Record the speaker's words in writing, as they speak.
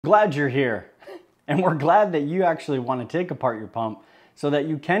Glad you're here, and we're glad that you actually want to take apart your pump so that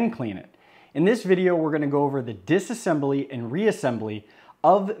you can clean it. In this video, we're going to go over the disassembly and reassembly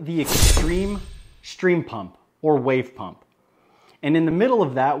of the XStream Pump or wave pump. And in the middle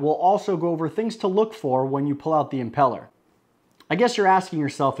of that, we'll also go over things to look for when you pull out the impeller. I guess you're asking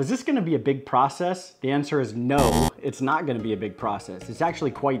yourself, is this going to be a big process? The answer is no, it's not going to be a big process. It's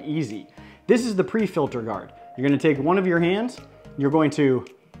actually quite easy. This is the pre-filter guard. You're going to take one of your hands, you're going to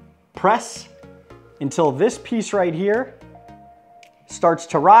press until this piece right here starts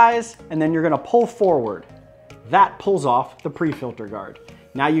to rise, and then you're going to pull forward. That pulls off the pre-filter guard.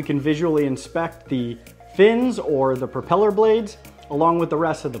 Now you can visually inspect the fins or the propeller blades along with the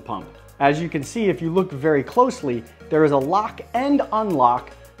rest of the pump. As you can see, if you look very closely, there is a lock and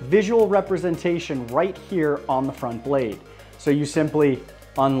unlock visual representation right here on the front blade. So you simply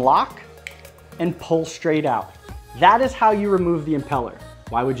unlock and pull straight out. That is how you remove the impeller.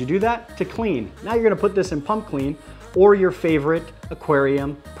 Why would you do that? To clean. Now you're gonna put this in pump clean or your favorite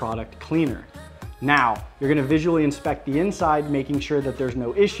aquarium product cleaner. Now, you're gonna visually inspect the inside, making sure that there's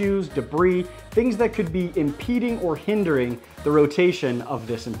no issues, debris, things that could be impeding or hindering the rotation of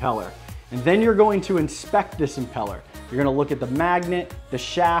this impeller. And then you're going to inspect this impeller. You're gonna look at the magnet, the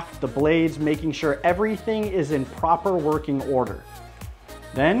shaft, the blades, making sure everything is in proper working order.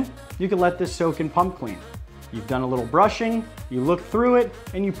 Then you can let this soak in pump clean. You've done a little brushing, you look through it,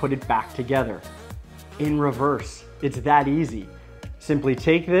 and you put it back together. In reverse, it's that easy. Simply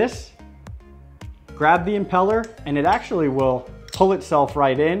take this, grab the impeller, and it actually will pull itself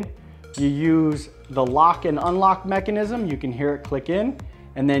right in. You use the lock and unlock mechanism, you can hear it click in,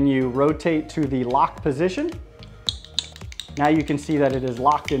 and then you rotate to the lock position. Now you can see that it is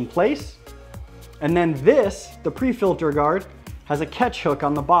locked in place. And then this, the pre-filter guard, has a catch hook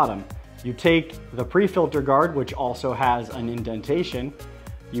on the bottom. You take the pre-filter guard, which also has an indentation,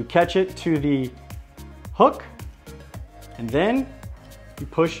 you catch it to the hook, and then you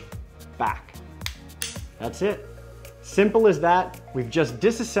push back. That's it. Simple as that. We've just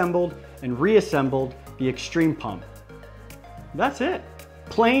disassembled and reassembled the XStream Pump. That's it.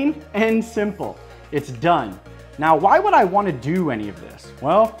 Plain and simple. It's done. Now, why would I want to do any of this?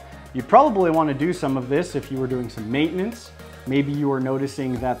 Well, you'd probably want to do some of this if you were doing some maintenance. Maybe you were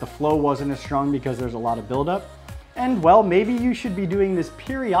noticing that the flow wasn't as strong because there's a lot of buildup. And well, maybe you should be doing this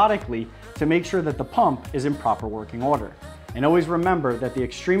periodically to make sure that the pump is in proper working order. And always remember that the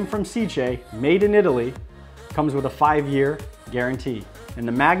XStream from Sicce, made in Italy, comes with a 5-year guarantee. And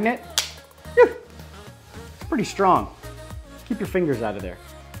the magnet, it's pretty strong. Keep your fingers out of there.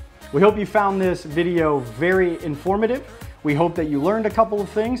 We hope you found this video very informative. We hope that you learned a couple of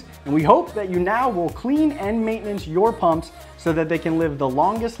things, and we hope that you now will clean and maintenance your pumps so that they can live the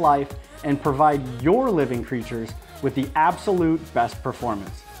longest life and provide your living creatures with the absolute best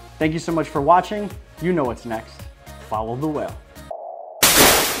performance. Thank you so much for watching. You know what's next. Follow the whale.